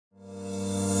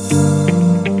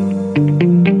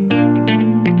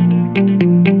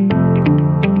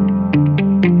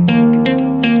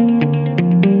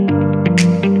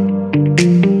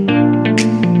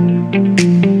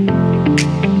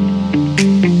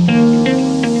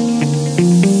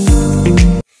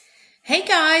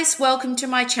guys, welcome to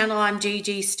my channel. I'm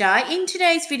Gigi Star. In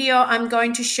today's video, I'm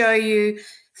going to show you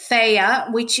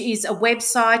Feiyr, which is a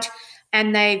website,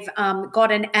 and they've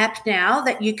got an app now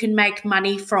that you can make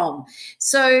money from.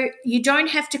 So you don't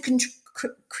have to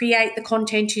create the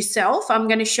content yourself. I'm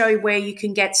going to show you where you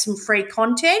can get some free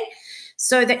content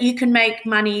so that you can make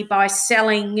money by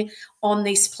selling on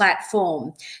this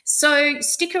platform. So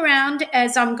stick around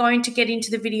as I'm going to get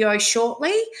into the video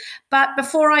shortly. But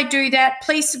before I do that,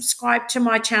 please subscribe to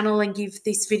my channel and give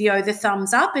this video the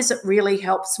thumbs up, as it really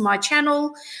helps my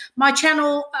channel. My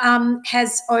channel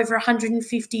has over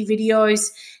 150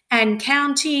 videos and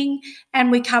counting,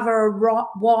 and we cover a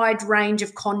wide range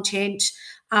of content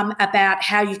about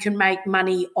how you can make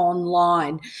money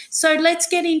online. So let's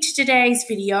get into today's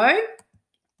video.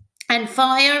 And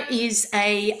Feiyr is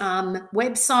a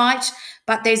website,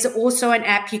 but there's also an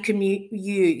app you can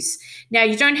use. Now,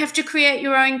 you don't have to create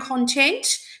your own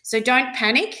content, so don't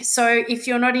panic. So if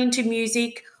you're not into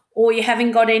music or you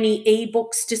haven't got any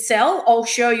ebooks to sell, I'll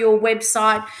show you a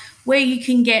website where you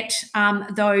can get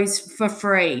those for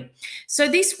free. So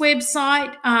this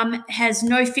website has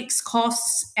no fixed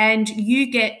costs, and you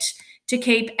get to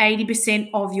keep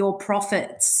 80% of your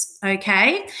profits,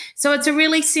 okay? So it's a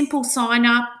really simple sign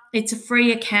up. It's a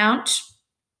free account.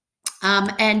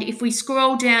 And if we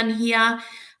scroll down here,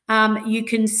 you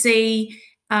can see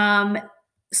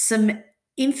some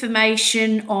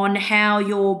information on how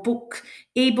your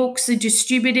ebooks are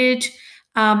distributed,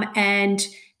 and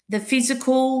the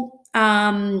physical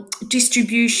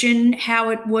distribution, how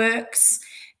it works,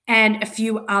 and a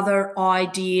few other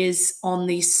ideas on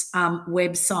this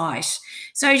website.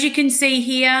 So as you can see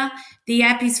here, the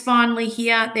app is finally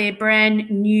here, their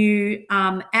brand new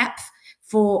app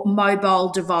for mobile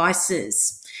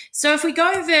devices. So if we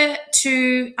go over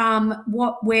to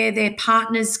where their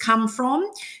partners come from,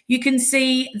 you can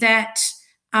see that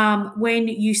when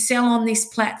you sell on this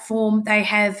platform, they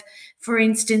have, for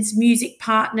instance, music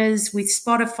partners with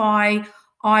Spotify,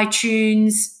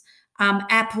 iTunes,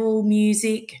 Apple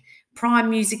Music, Prime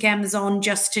Music, Amazon,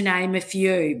 just to name a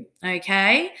few,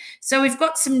 okay? So we've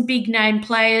got some big name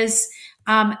players.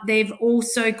 They've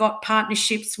also got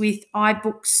partnerships with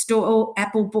iBookstore,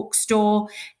 Apple Bookstore,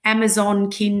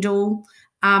 Amazon Kindle,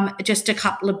 just a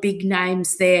couple of big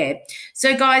names there.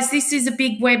 So guys, this is a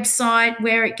big website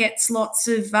where it gets lots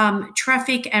of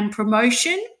traffic and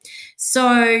promotion.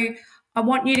 So I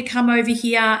want you to come over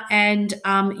here and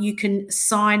you can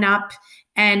sign up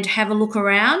and have a look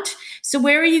around. So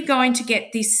where are you going to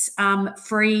get this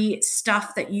free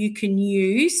stuff that you can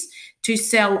use to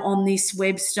sell on this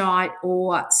website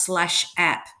or /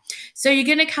 app? So you're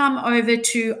going to come over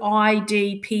to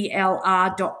idplr.com,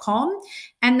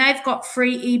 and they've got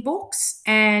free ebooks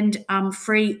and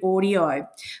free audio.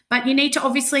 But you need to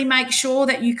obviously make sure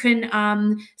that you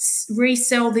can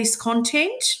resell this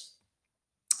content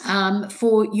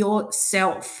for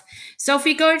yourself. So if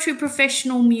you go to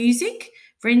professional music,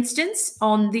 for instance,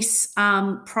 on this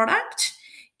product,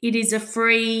 it is a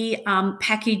free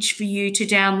package for you to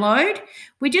download.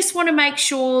 We just want to make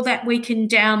sure that we can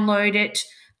download it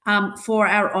for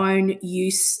our own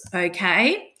use,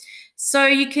 okay? So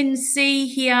you can see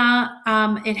here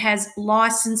it has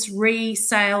license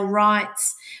resale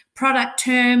rights, product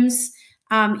terms.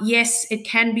 Yes, it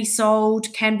can be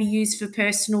sold, can be used for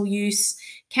personal use,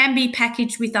 can be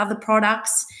packaged with other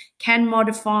products, can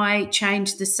modify,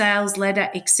 change the sales letter,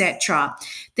 etc.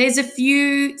 There's a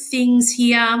few things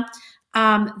here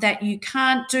that you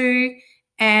can't do,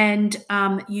 and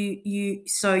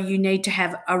so you need to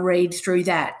have a read through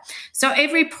that. So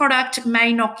every product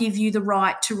may not give you the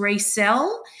right to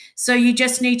resell, so you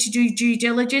just need to do due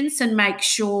diligence and make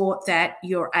sure that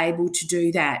you're able to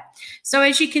do that. So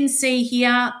as you can see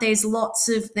here, there's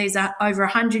over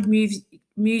 100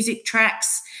 music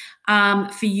tracks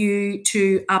for you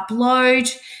to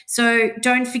upload. So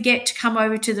don't forget to come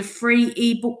over to the free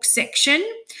ebook section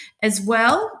as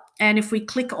well. And if we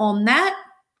click on that,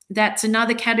 that's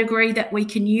another category that we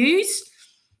can use.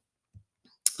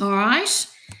 All right.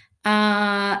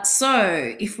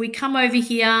 So if we come over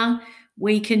here,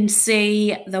 we can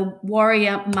see the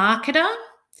Warrior Marketer.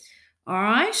 All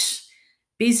right.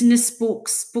 Business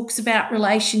books, books about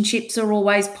relationships are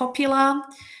always popular.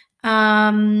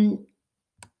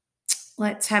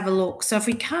 Let's have a look. So if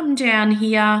we come down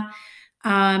here,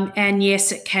 and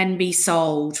yes, it can be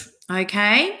sold,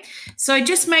 okay? So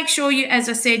just make sure you, as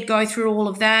I said, go through all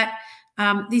of that.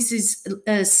 This is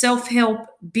a self-help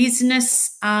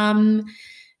business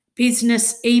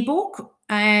ebook,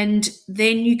 and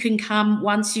then you can come,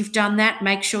 once you've done that,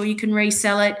 make sure you can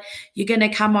resell it. You're going to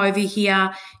come over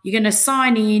here, you're going to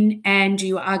sign in, and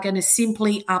you are going to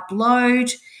simply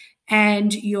upload.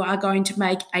 and you are going to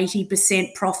make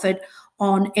 80% profit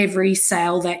on every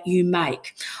sale that you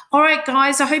make. All right,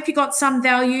 guys, I hope you got some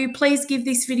value. Please give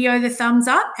this video the thumbs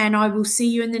up, and I will see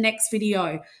you in the next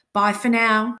video. Bye for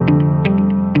now.